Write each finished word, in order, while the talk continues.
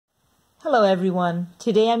Hello everyone.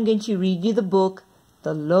 Today I'm going to read you the book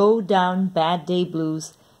The Low Down Bad Day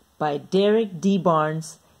Blues by Derek D.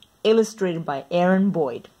 Barnes, illustrated by Aaron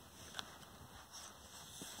Boyd.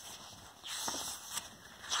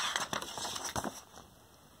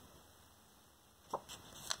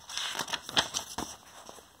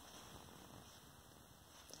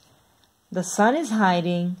 The sun is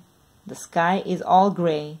hiding, the sky is all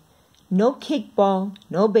gray, no kickball,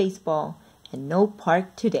 no baseball, and no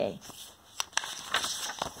park today.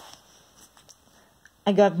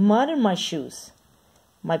 I got mud in my shoes.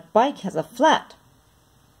 My bike has a flat.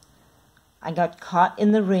 I got caught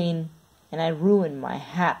in the rain and I ruined my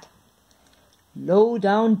hat. Low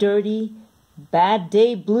down dirty, bad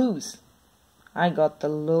day blues. I got the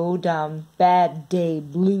low down bad day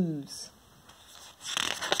blues.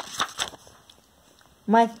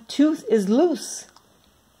 My tooth is loose.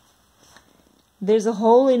 There's a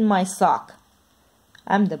hole in my sock.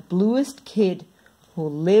 I'm the bluest kid who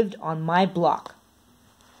lived on my block.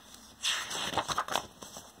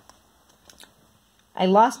 I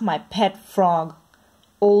lost my pet frog,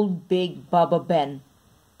 old Big Bubba Ben.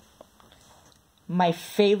 My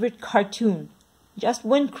favorite cartoon just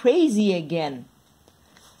went crazy again.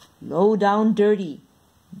 Low down dirty,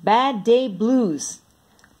 bad day blues.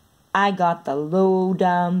 I got the low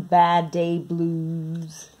down bad day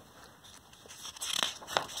blues.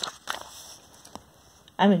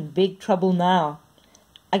 I'm in big trouble now.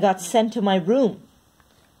 I got sent to my room.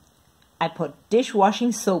 I put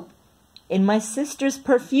dishwashing soap in my sister's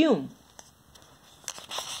perfume.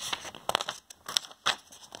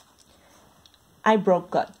 I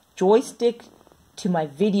broke a joystick to my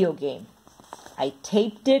video game. I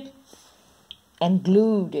taped it and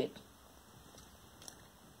glued it.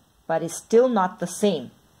 But it's still not the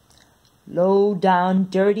same. Low down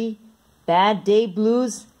dirty, bad day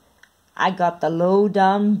blues. I got the low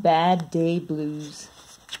down bad day blues.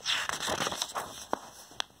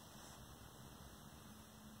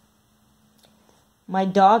 My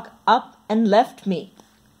dog up and left me.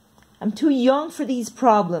 I'm too young for these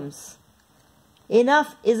problems.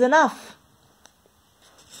 Enough is enough.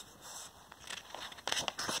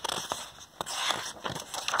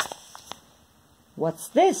 What's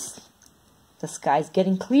this? The sky's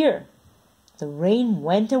getting clear. The rain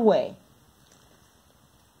went away.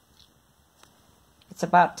 It's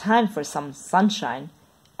about time for some sunshine.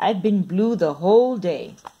 I've been blue the whole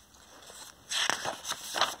day.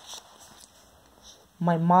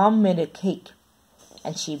 My mom made a cake,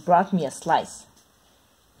 and she brought me a slice.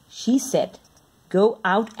 She said, "Go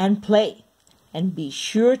out and play, and be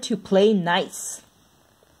sure to play nice."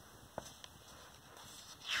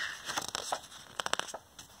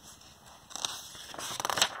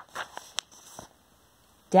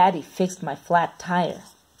 Daddy fixed my flat tire.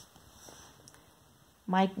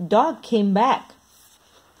 My dog came back.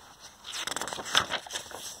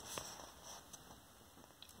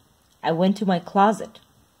 I went to my closet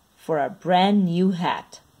for a brand new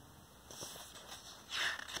hat.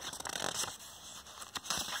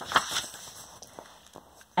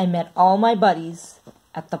 I met all my buddies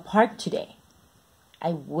at the park today.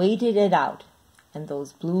 I waited it out, and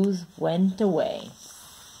those blues went away.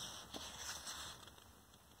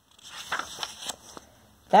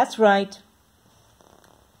 That's right.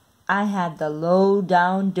 I had the low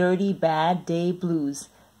down dirty bad day blues,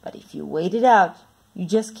 but if you wait it out, you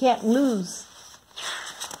just can't lose.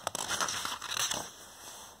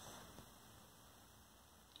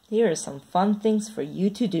 Here are some fun things for you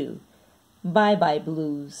to do. Bye-bye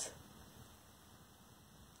blues.